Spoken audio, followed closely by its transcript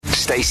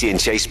Stacey and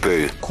J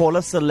Sbu. Call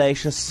us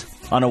salacious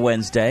on a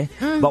Wednesday,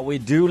 but we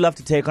do love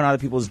to take on other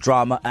people's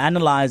drama,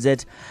 analyze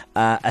it,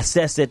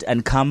 assess it,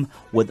 and come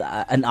with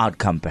an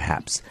outcome,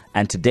 perhaps.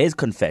 And today's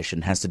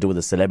confession has to do with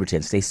a celebrity,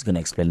 and Stacey's going to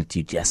explain it to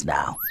you just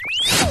now.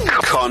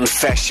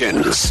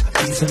 Confessions.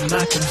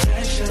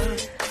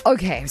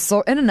 Okay, so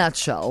in a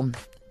nutshell,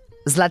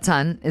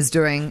 Zlatan is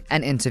doing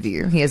an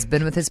interview. He has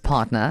been with his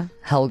partner,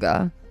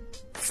 Helga,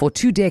 for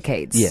 2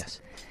 decades.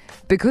 Yes.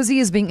 Because he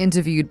is being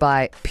interviewed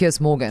by Piers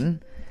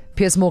Morgan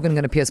going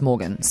to Piers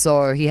Morgan.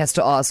 So he has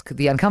to ask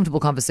the uncomfortable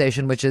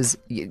conversation, which is,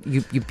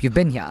 you've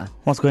been here.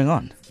 What's going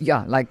on?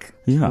 Yeah,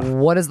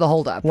 what is the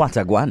holdup? What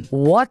a guan?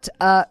 What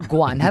a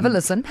guan? Have a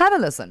listen.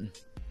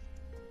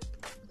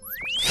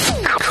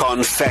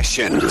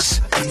 Confessions.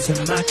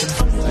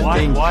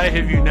 Why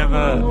have you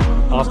never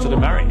asked her to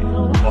marry you?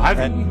 Or have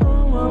you?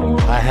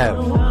 I have.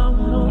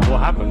 What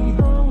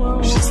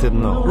happened? She said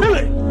no.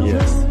 Really?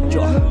 Yes.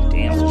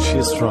 Damn.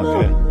 She's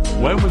strong, yeah.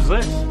 When was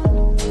this?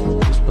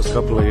 This was a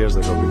couple of years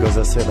ago because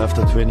I said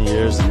after 20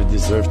 years you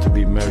deserve to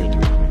be married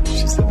with me.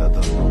 She said, I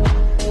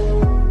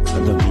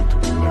don't need to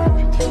be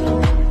married with you.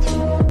 Don't be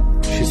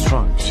with you. She's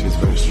strong. She's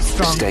very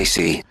strong.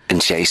 Stacey and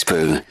J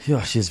Sbu.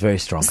 Yeah, she's very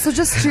strong. So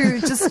just to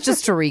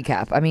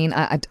recap, I mean,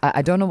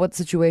 I don't know what the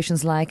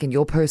situation's like in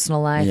your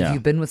personal life. Yeah. If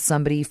you've been with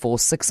somebody for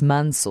 6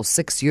 months or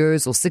 6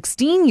 years or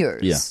 16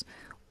 years. Yeah.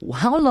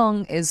 How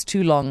long is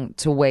too long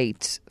to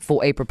wait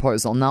for a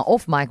proposal? Now,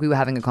 off mic, we were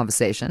having a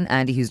conversation,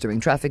 Andy, who's doing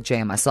traffic, Jay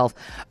and myself,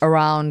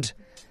 around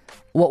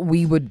what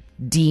we would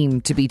deem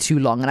to be too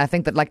long. And I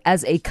think that,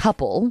 as a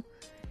couple,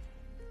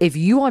 if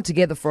you are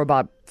together for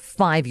about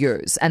 5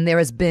 years and there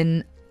has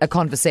been a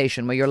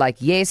conversation where you're like,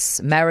 yes,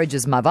 marriage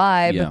is my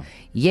vibe. Yeah.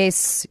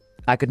 Yes,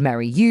 I could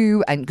marry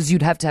you, and because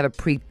you'd have to have a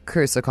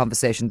precursor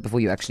conversation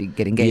before you actually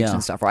get engaged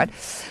and stuff, right?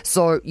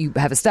 So you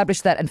have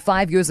established that, and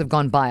 5 years have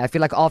gone by. I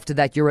feel like after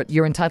that,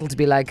 you're entitled to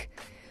be like,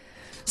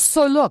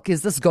 so look,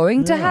 is this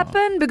going to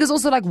happen? Because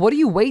also, what are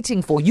you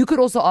waiting for? You could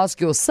also ask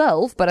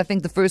yourself, but I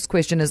think the first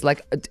question is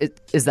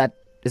is that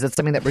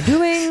something that we're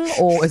doing,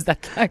 or is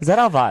that Is that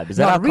our vibe? Is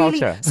that our really?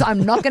 culture? So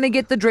I'm not going to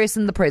get the dress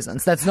and the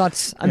presents. That's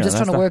not. I'm just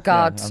trying to work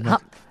out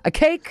a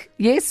cake.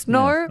 Yes,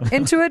 no,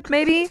 into it,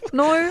 maybe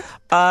no.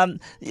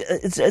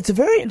 It's a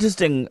very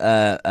interesting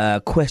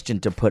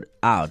question to put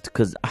out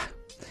because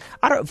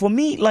I don't. For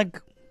me,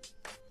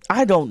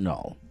 I don't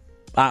know.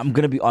 I'm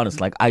gonna be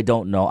honest. I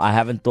don't know. I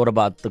haven't thought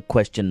about the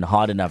question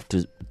hard enough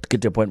to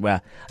get to a point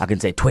where I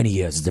can say 20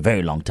 years is a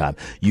very long time.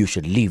 You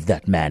should leave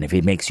that man if he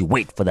makes you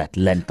wait for that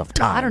length of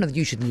time. I don't know that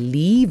you should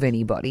leave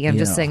anybody. I'm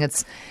just saying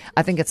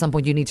I think at some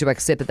point you need to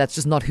accept that that's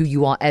just not who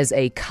you are as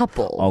a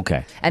couple.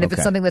 Okay. And if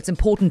it's something that's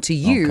important to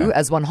you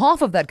as one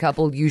half of that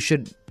couple, you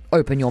should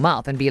open your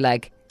mouth and be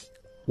like,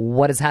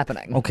 what is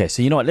happening? Okay,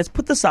 so you know what? Let's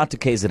put this out to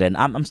KZN.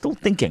 I'm still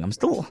thinking. I'm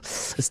still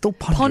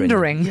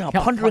pondering. Yeah,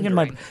 pondering in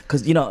my...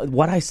 Because,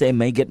 what I say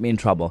may get me in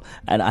trouble.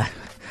 And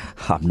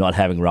I'm not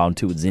having round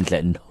 2 with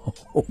Zintle. No.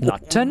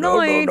 Not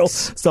tonight. No.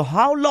 So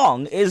how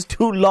long is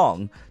too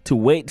long to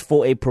wait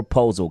for a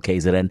proposal,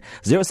 KZN?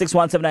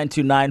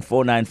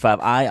 0617929495.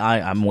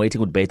 I'm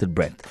waiting with bated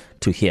breath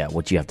to hear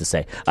what you have to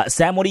say.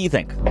 Sam, what do you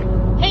think?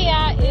 Hey,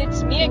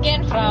 it's me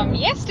again from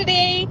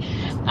yesterday.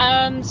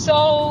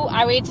 So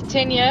I waited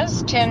 10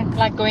 years,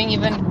 going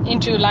even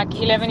into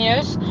 11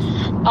 years.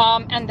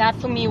 And that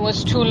for me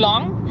was too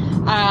long.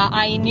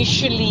 I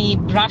initially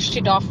brushed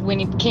it off when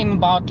it came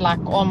about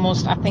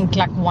almost, I think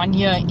 1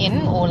 year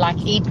in or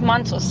 8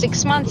 months or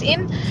 6 months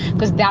in,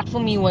 because that for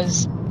me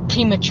was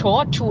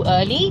premature, too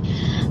early.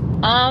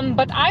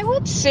 But I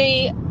would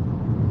say,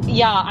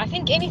 I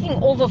think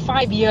anything over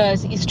 5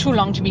 years is too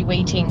long to be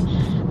waiting,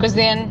 because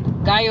then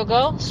guy or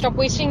girl, stop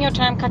wasting your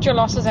time, cut your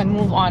losses and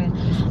move on.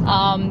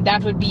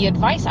 That would be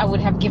advice I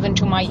would have given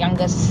to my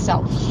younger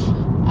self.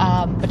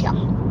 But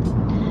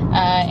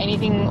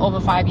anything over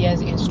 5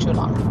 years is too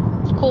long.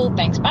 Cool,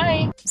 thanks,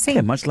 bye.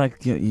 Okay, much like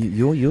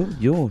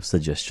your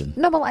suggestion.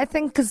 No, well, I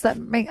think because that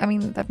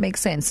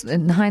makes sense.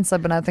 In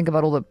hindsight, when I think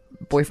about all the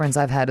boyfriends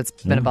I've had, it's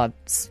been about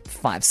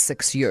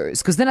 5-6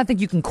 years. Because then I think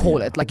you can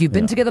call it. You've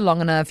been together long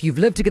enough, you've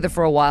lived together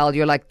for a while,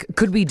 you're like,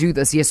 could we do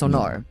this, yes or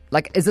no?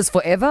 Is this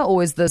forever,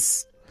 or is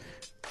this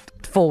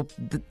for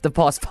the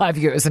past 5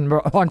 years and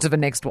we're on to the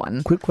next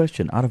one? Quick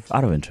question, out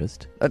of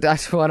interest. I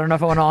don't know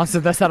if I want to answer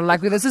this. I don't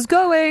like where this is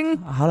going.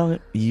 How long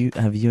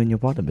have you and your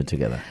partner been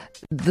together?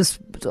 I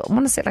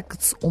want to say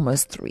it's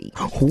almost 3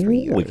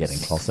 years. We're getting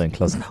closer and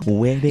closer.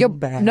 Wedding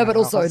bells. No, but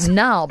also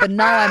now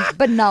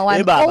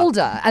I'm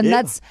older, and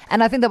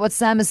and I think that what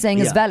Sam is saying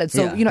is valid.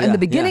 So in the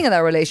beginning of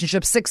that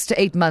relationship, 6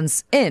 to 8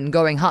 months in,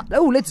 going,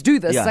 let's do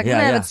this.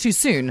 It's too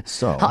soon.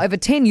 So, however,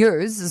 10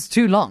 years is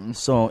too long.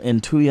 So in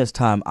 2 years'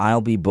 time,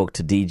 I'll be booked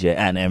to DJ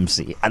and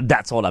MC. And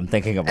that's all I'm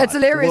thinking about. It's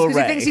hilarious because he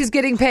Hooray. thinks he's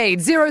getting paid.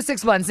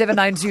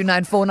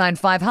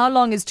 061-792-9495. How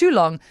long is too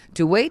long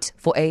to wait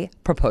for a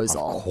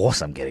proposal? Of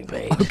course I'm getting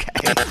paid.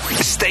 Okay.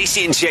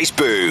 Stacey and J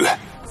Sbu.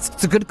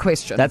 It's a good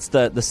question. That's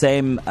the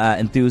same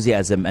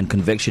enthusiasm and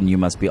conviction you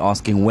must be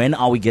asking. When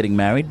are we getting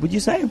married, would you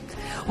say?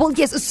 Well,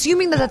 yes,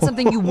 assuming that that's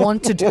something you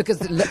want to do. Because,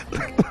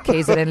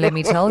 KZN, let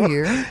me tell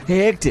you,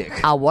 Hectic.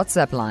 our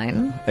WhatsApp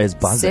line, It's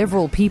buzzing.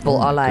 several people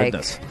are like,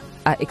 goodness.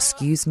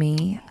 excuse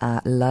me,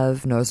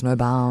 love knows no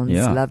bounds.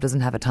 Yeah. Love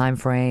doesn't have a time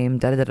frame.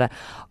 Da, da, da, da.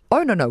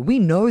 Oh, no, we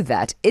know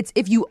that. It's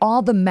if you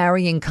are the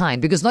marrying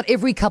kind, because not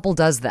every couple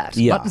does that.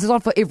 Yeah. It's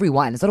not for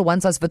everyone. It's not a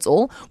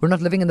one-size-fits-all. We're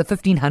not living in the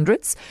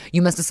 1500s.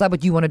 You must decide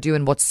what you want to do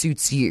and what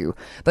suits you.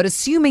 But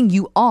assuming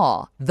you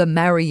are the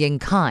marrying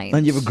kind.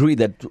 And you've agreed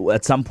that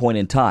at some point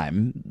in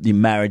time, the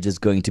marriage is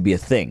going to be a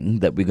thing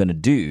that we're going to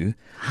do.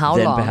 How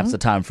then long? perhaps the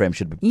time frame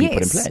should be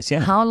put in place.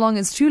 Yeah. How long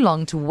is too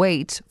long to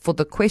wait for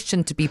the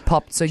question to be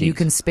popped so you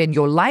can spend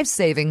your life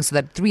savings so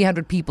that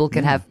 300 people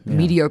can have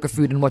mediocre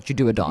food and watch you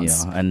do a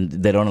dance? Yeah, and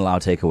they don't allow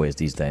takeaways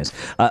these days.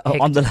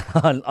 On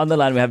the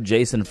line, we have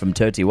Jason from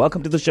Turkey.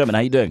 Welcome to the show, man.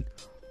 How you doing?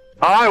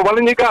 Hi, well,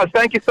 and you guys,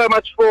 thank you so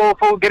much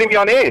for getting me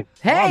on air.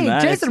 Hey, Oh,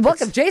 man, Jason,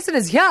 welcome. Jason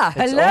is here.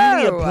 It's Hello.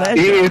 only a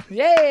pleasure. Yes,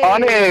 Yay.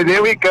 on air,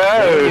 there we go.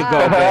 There you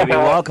go, baby.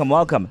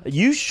 Welcome.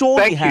 You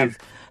surely Thank you.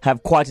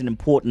 have quite an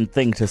important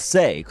thing to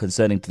say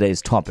concerning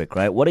today's topic,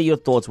 right? What are your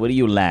thoughts? Where do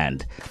you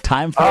land?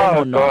 Time frame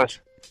or not?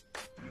 Gosh.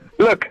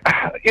 Look,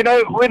 you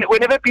know,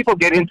 whenever people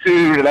get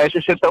into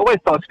relationships, they always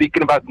start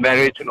speaking about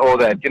marriage and all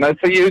that, you know,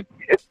 so you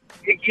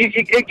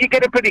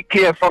get it pretty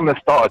clear from the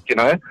start, you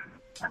know.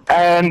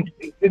 And,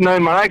 you know,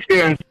 in my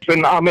experience,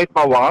 when I met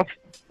my wife,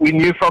 we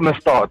knew from the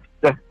start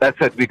that that's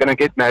it, we're going to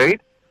get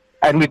married.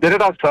 And we did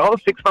it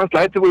ourselves. 6 months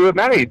later, we were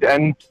married.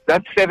 And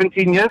that's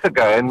 17 years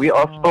ago. And we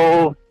are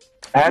still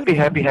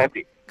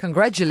happy.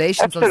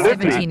 Congratulations on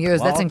Absolutely. 17 years.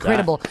 Well That's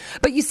incredible.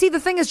 But you see, the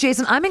thing is,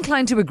 Jason, I'm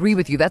inclined to agree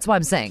with you. That's why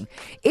I'm saying,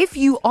 if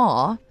you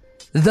are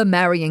the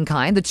marrying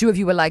kind, the two of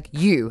you were like,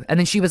 you, and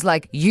then she was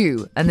like,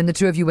 you, and then the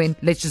two of you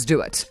went, let's just do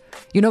it.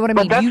 You know what I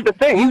mean? But that's the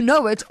thing. You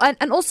know it,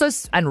 and also,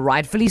 and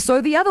rightfully so,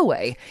 the other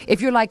way.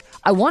 If you're like,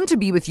 I want to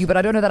be with you, but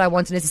I don't know that I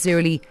want to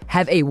necessarily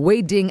have a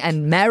wedding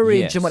and marriage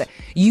Yes. and whatever.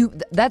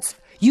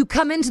 You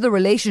come into the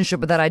relationship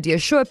with that idea.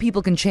 Sure,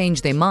 people can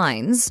change their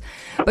minds,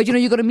 but you know,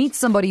 you got to meet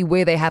somebody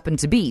where they happen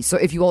to be. So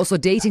if you're also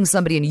dating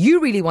somebody and you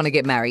really want to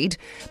get married,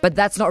 but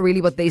that's not really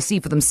what they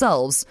see for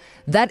themselves,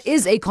 that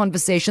is a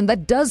conversation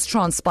that does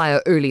transpire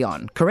early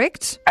on,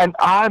 correct? And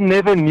I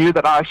never knew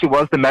that I actually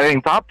was the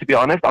marrying type, to be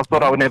honest. I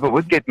thought I never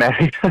would get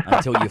married.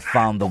 Until you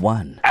found the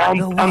one.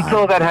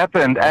 Until that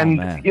happened. And,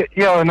 man.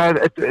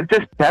 it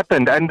just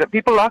happened. And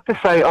people like to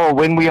say, oh,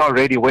 when we are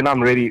ready, when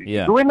I'm ready.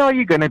 Yeah. When are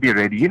you going to be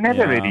ready? You're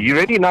never Yeah. ready. You're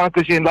ready now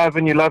because you're in love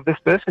and you love this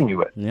person you're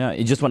with. Yeah,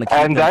 you just want to keep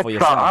And them that's for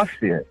yourself. how I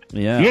see it.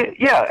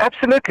 Yeah.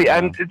 Absolutely.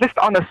 And just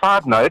on a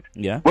side note,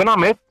 Yeah. when I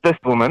met this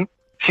woman,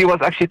 she was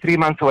actually 3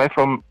 months away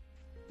from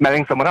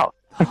marrying someone else.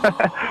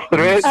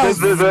 Scandalous.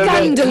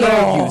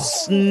 You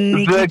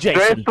sneaky The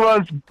dress Jason.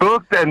 was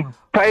booked and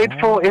paid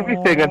for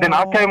everything, and then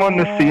I came on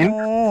the scene,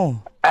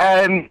 Oh.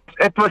 and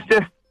it was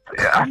just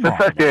so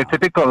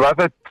stereotypical,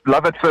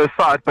 love at first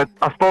sight. But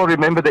I still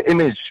remember the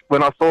image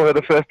when I saw her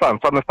the first time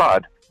from the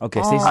side. Okay,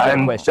 Stacey's got a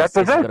And question. that was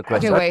Stacey's got a it.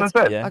 question. Okay, wait. That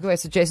was it. Yeah. Okay, wait,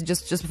 so Jason,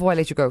 just before I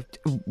let you go,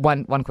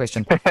 one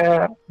question.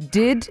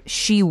 Did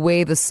she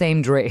wear the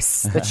same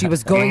dress that she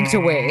was going to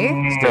wear,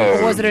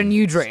 or was it a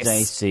new dress?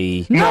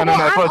 Stacey. No, it was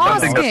I'm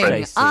something asking.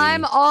 different. Stacey.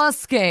 I'm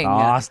asking.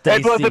 Ah, Stacey.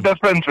 It was a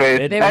different dress.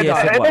 It- There we go.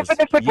 yes, it And was. if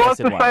it was Yes,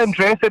 the it was. same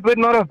dress, it would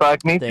not have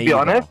bugged me, There to you be go.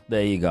 honest.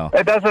 There you go.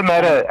 It doesn't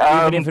matter.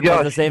 Even if it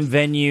was the same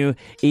venue,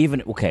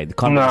 even okay, the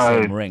can't be the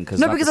No. same ring.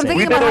 No, because I'm thinking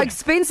We about did how it.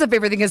 expensive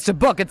everything is to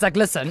book. It's like,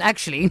 listen,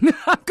 actually,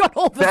 I've got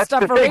all this That's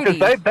stuff the thing, already.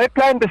 because they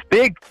planned this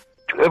big.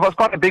 It was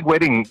quite a big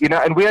wedding, you know,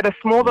 and we had a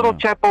small little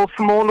chapel,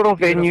 small little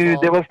venue.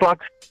 Beautiful. There was like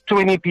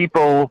 20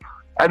 people,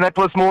 and that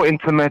was more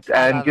intimate.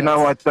 And Love you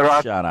know it. what? The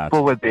right Shout out.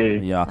 people were there.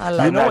 Yeah. I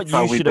love You know it. what That's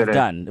how you we should have did it.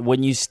 done?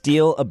 When you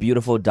steal a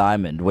beautiful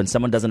diamond, when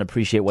someone doesn't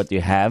appreciate what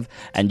you have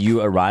and you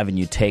arrive and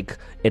you take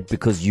it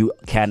because you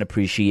can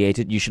appreciate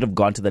it, you should have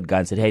gone to that guy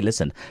and said, hey,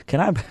 listen, can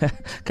I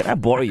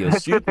borrow your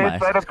That's the suit, man?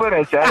 best way to put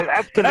it, Jay. Can I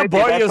Absolutely,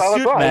 borrow that's your how it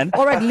suit, was. man?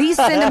 Or at least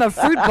send him a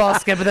fruit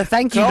basket with a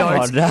thank you Come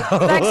note. on now.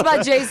 Thanks,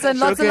 my Jason.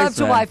 Lots Okay, of love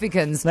to man.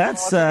 Wifeykins.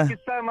 That's Thank you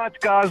so much,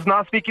 guys.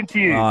 Nice speaking to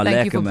you. oh,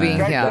 Thank you lekker, for being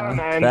man. here. Great show,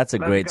 man. That's a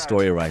Let's great go.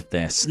 story right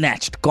there.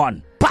 Snatched,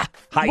 gone, bah,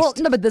 heist. Well,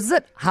 no, but this is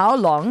it. How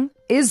long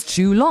is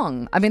too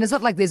long? I mean, it's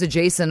not like there's a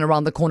Jason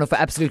around the corner for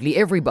absolutely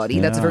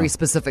everybody. That's a Yeah. very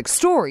specific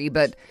story,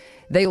 but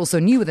they also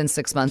knew within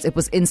 6 months it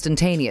was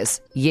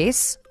instantaneous.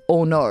 Yes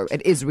or no.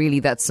 It is really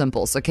that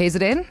simple. So,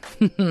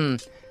 KZN,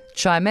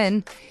 chime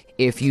in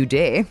if you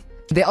dare.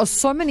 There are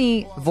so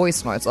many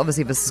voice notes.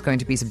 Obviously, this is going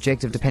to be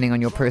subjective depending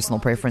on your personal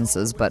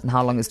preferences, but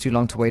how long is too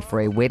long to wait for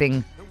a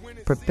wedding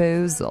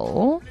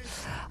proposal?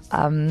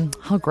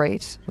 How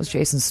great was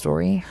Jason's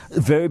story?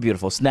 Very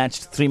beautiful.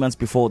 Snatched 3 months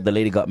before the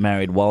lady got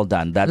married. Well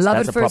done. That's Love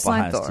that's at a first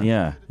proper sight, heist.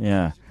 though.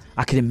 Yeah.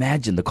 I can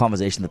imagine the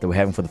conversation that they were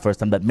having for the first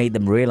time that made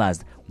them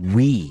realize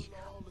we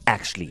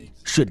actually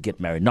should get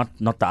married, not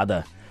the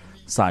other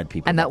side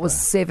people. And that was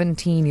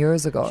 17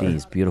 years ago.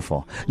 Jeez,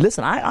 beautiful.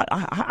 Listen,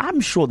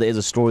 I'm sure there is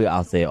a story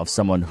out there of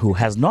someone who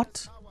has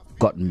not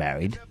gotten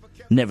married,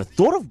 never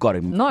thought of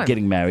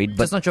getting married,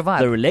 but Just not your vibe.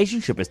 the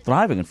relationship is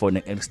thriving and for an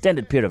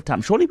extended period of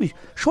time. Surely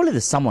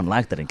there's someone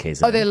like that in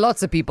KZN. Oh, there are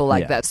lots of people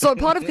like Yeah. that. So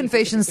part of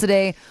Confessions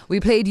today, we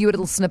played you a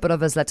little snippet of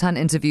his Zlatan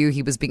interview.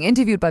 He was being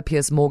interviewed by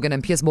Piers Morgan,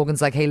 and Piers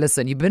Morgan's like, hey,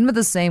 listen, you've been with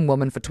the same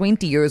woman for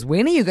 20 years.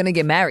 When are you going to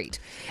get married?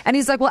 And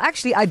he's like, well,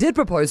 actually, I did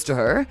propose to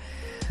her.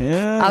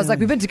 Yeah. I was like,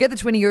 we've been together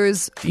 20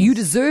 years. You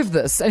deserve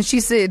this. And she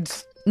said,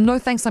 no,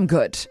 thanks, I'm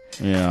good.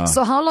 Yeah.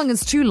 So how long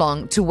is too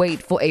long to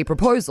wait for a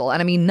proposal?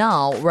 And I mean,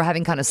 now we're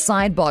having kind of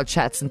sidebar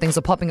chats and things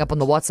are popping up on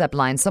the WhatsApp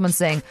line. Someone's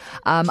saying,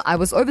 I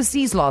was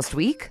overseas last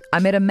week. I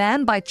met a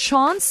man by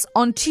chance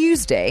on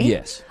Tuesday.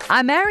 Yes.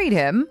 I married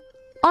him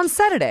on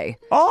Saturday.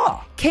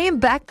 Oh. Came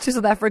back to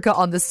South Africa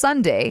on the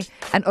Sunday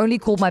and only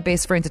called my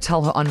best friend to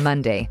tell her on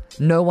Monday.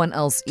 No one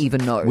else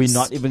even knows. We're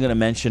not even going to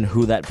mention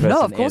who that person is.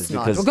 No, of course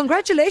not. Well,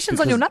 congratulations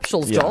on your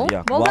nuptials, Joel.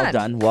 Yeah. Well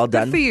done. Well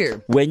done. Good for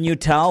you. When you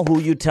tell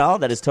who you tell,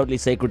 that is totally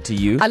sacred to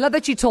you. I love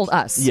that you told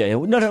us. Yeah,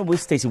 no,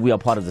 Stacey, we are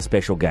part of the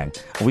special gang.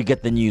 We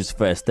get the news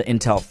first, the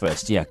intel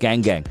first. Yeah,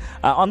 gang.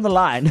 On the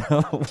line,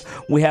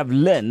 we have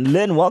Lynn.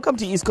 Lynn, welcome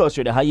to East Coast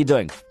Radio. How you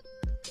doing?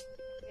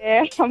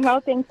 Yeah, I'm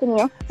well, thanks, and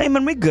you? Hey,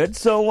 man, we're good.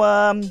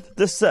 So,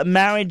 this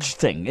marriage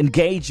thing,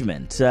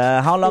 engagement,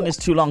 how long is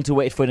too long to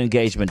wait for an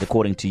engagement,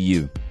 according to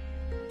you?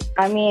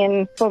 I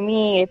mean, for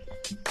me, it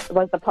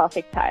was the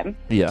perfect time.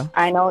 Yeah.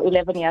 I know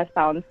 11 years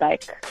sounds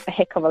like a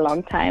heck of a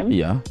long time.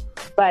 Yeah.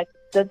 But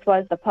this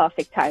was the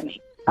perfect timing.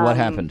 What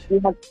happened?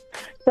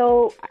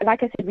 So,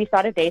 like I said, we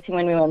started dating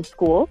when we were in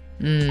school.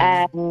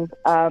 And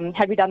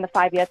had we done the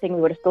 5-year thing,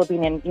 we would have still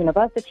been in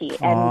university.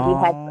 And we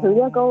had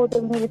career goals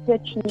that we needed to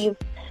achieve.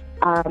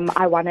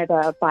 I wanted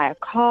to buy a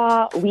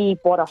car. We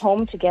bought a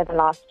home together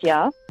last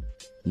year.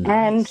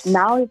 Nice. And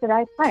now is the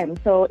right time.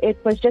 So it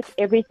was just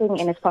everything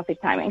in its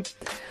perfect timing.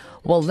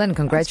 Well, then,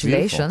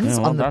 congratulations beautiful.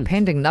 Yeah, well on the done.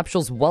 pending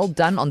nuptials. Well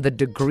done on the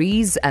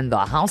degrees and the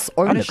house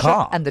ownership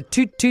car. and the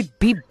toot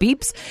beep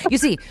beeps. You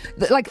see,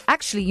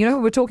 actually, you know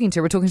who we're talking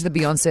to? We're talking to the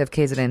Beyonce of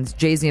KZN.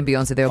 Jay-Z and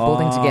Beyonce, they were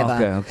building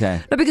together. Okay.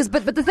 No,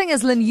 but the thing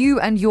is, Lynn, you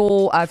and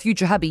your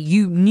future hubby,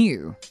 you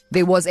knew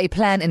there was a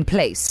plan in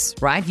place,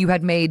 right? You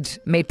had made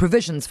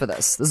provisions for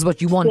this. This is what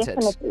you wanted.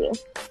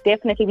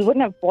 Definitely. We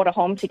wouldn't have bought a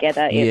home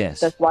together if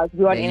this was.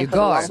 We were in it for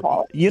the long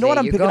haul. You know what There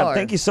I'm you picking go. up?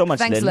 Thank you so much,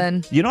 Thanks,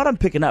 Lynn. You know what I'm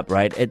picking up,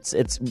 right?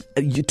 It's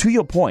to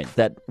your point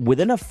that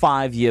within a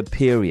 5-year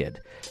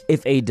period,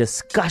 if a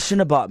discussion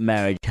about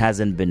marriage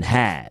hasn't been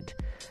had,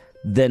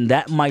 then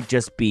that might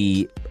just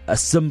be a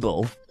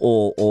symbol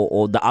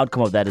or the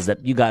outcome of that is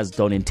that you guys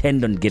don't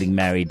intend on getting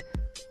married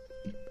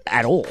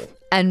at all.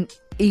 And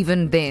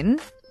even then,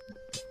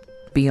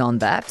 beyond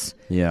that,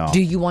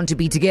 do you want to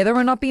be together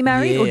and not be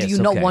married? Or do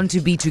you not want to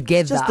be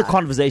together? Just the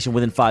conversation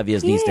within 5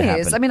 years needs to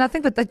happen. Yes, I mean, I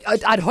think that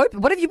I'd hope.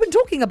 What have you been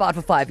talking about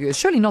for 5 years?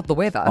 Surely not the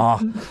weather.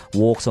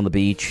 Walks on the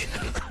beach.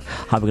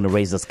 How are we going to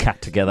raise this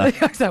cat together?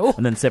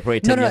 And then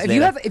separate 10 years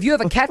later? If you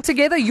have a cat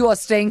together, you are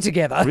staying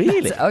together.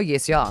 Really? Oh,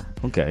 yes, you are.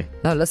 Okay.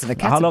 No, listen, a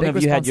cat's How long a big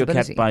have you had your cat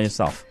responsibility. by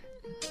yourself?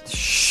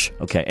 Shh.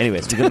 Okay,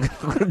 anyways.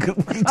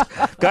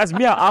 Guys,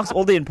 me, I ask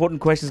all the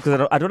important questions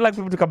because I don't like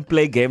people to come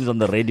play games on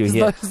the radio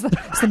here. It's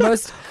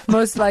the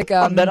most like...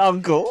 I'm that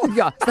uncle.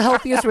 Yeah, it's the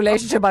healthiest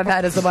relationship I've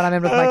had is the one I'm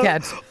in with my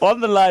cat. On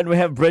the line, we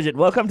have Bridget.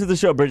 Welcome to the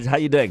show, Bridget. How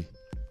you doing?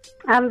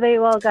 I'm very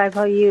well, guys.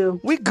 How are you?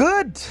 We're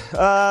good.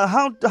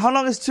 How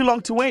long is too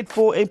long to wait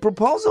for a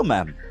proposal,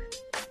 ma'am?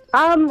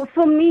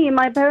 For me,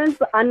 my parents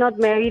are not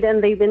married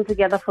and they've been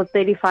together for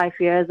 35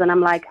 years. And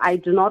I'm like, I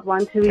do not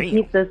want to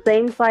repeat the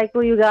same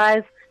cycle, you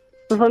guys.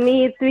 So for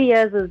me, 3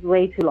 years is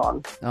way too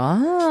long.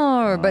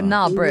 Oh, but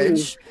now,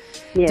 Bridge,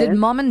 did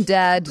mom and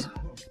dad,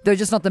 they're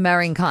just not the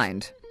marrying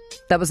kind?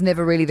 That was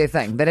never really their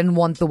thing. They didn't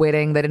want the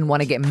wedding. They didn't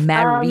want to get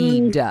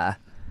married.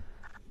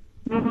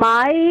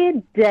 My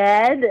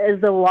dad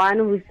is the one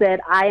who said,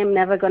 I am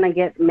never going to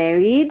get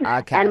married.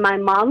 Okay. And my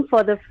mom,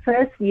 for the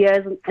first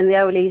years in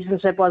their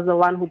relationship, was the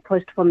one who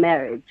pushed for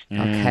marriage.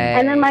 Okay.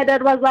 And then my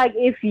dad was like,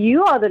 if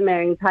you are the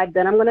marrying type,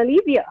 then I'm going to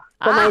leave you.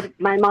 So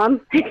my mom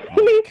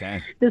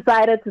actually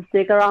decided to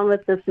stick around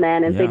with this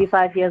man. And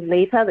 35 years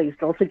later, they're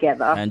still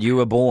together. And you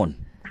were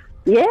born.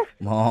 Yes.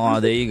 Oh,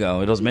 there you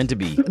go. It was meant to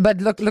be. But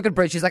look at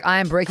Bridge. She's like, I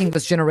am breaking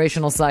this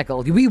generational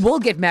cycle. We will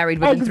get married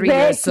within 3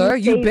 years, sir.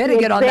 You better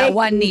get on that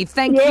one knee.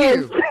 Thank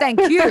you.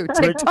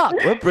 TikTok.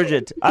 Well,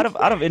 Bridget, out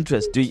of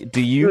interest,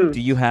 do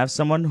you have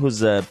someone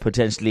who's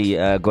potentially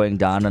going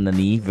down on the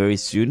knee very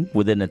soon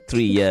within a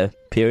 3-year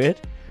period,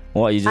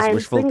 or are you just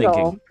wishful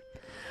thinking?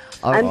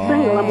 I'm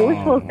single. I'm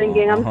wishful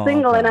thinking. I'm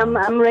single and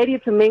I'm ready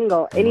to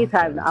mingle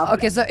anytime now.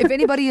 Okay, so if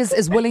anybody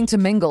is willing to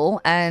mingle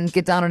and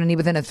get down on a knee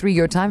within a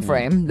 3-year time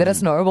frame, let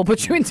us know. We'll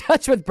put you in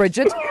touch with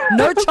Bridget.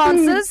 No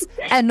chances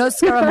and no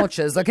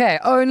scaramuches. Okay,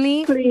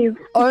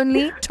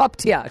 only top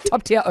tier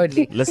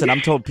only. Listen,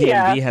 I'm told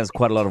PNB has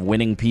quite a lot of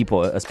winning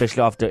people,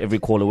 especially after every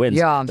caller wins.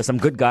 Yeah. There's some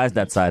good guys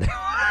that side.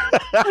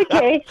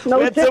 Okay, no.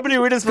 We had so many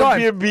winners from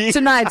B&B.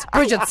 Tonight,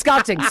 Bridget,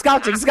 scouting.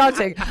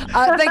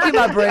 Thank you,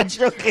 my Bridge.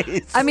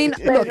 I mean,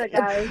 look,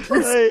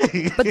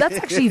 but that's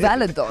actually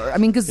valid though. I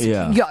mean, because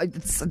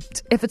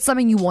if it's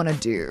something you want to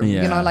do,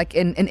 you know, like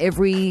in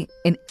every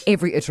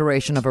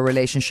iteration of a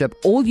relationship,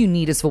 all you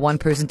need is for one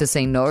person to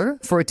say no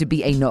for it to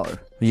be a no.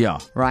 Yeah.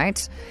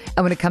 Right?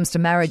 And when it comes to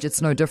marriage,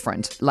 it's no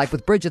different. Like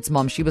with Bridget's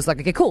mom, she was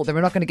like, okay, cool, then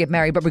we're not going to get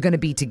married, but we're going to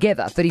be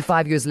together.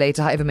 35 years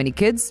later, however many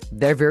kids,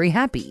 they're very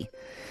happy.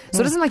 So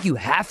it isn't like you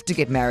have to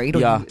get married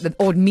or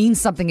it means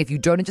something if you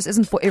don't. It just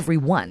isn't for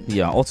everyone.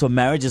 Yeah. Also,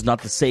 marriage is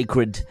not the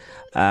sacred,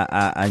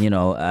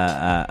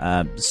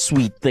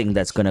 sweet thing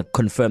that's going to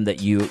confirm that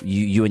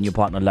you and your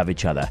partner love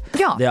each other.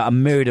 Yeah. There are a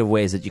myriad of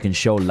ways that you can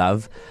show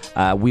love.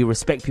 We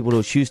respect people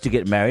who choose to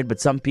get married,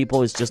 but some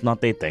people it's just not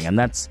their thing, and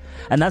that's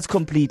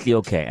completely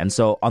okay. And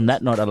so, on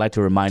that note, I'd like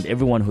to remind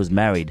everyone who's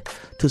married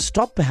to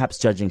stop perhaps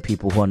judging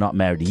people who are not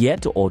married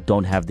yet or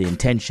don't have the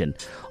intention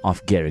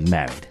of getting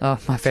married. Oh,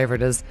 my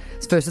favorite is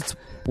first it's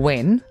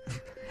when,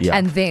 Yeah.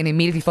 and then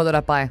immediately followed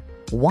up by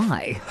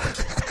why.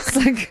 It's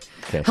like,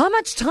 how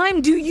much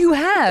time do you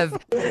have?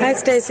 Hi,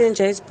 Stacey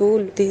J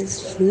Sbu.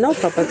 There's no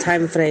proper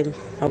time frame,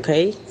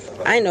 okay?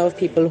 I know of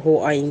people who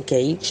are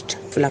engaged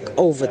for like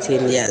over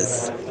 10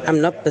 years. I'm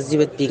not busy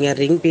with being a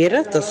ring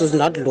bearer. This is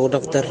not Lord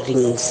of the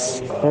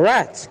Rings. All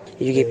right.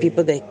 You get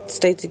people that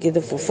stay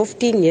together for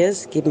 15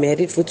 years, get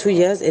married for 2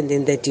 years, and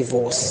then they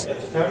divorce.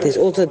 There's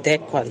also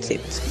that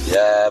concept.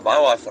 Yeah, my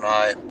wife and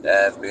I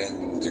have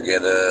been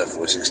together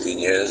for 16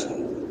 years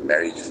and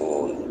married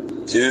for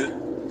 2.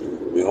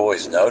 We've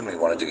always known we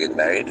wanted to get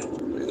married.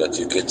 We've got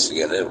 2 kids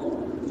together.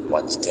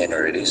 One's 10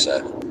 already, so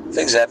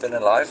things happen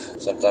in life.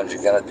 Sometimes you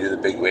cannot do the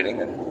big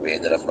wedding, and we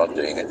ended up not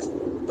doing it.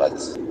 But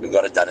we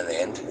got it done in the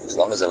end. As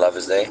long as the love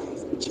is there,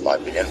 it's my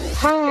opinion.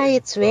 Hi,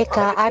 it's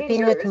Reka. I've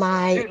been with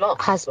my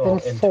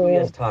husband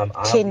for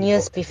 10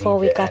 years before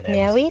we got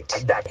married.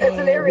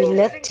 And we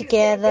lived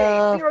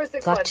together,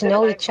 got to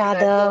know each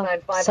other.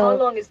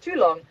 So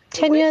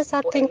 10 years,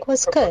 I think,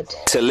 was good.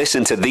 To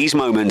listen to these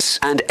moments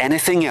and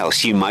anything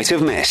else you might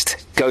have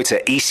missed, go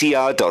to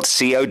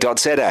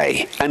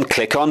ecr.co.za and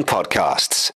click on podcasts.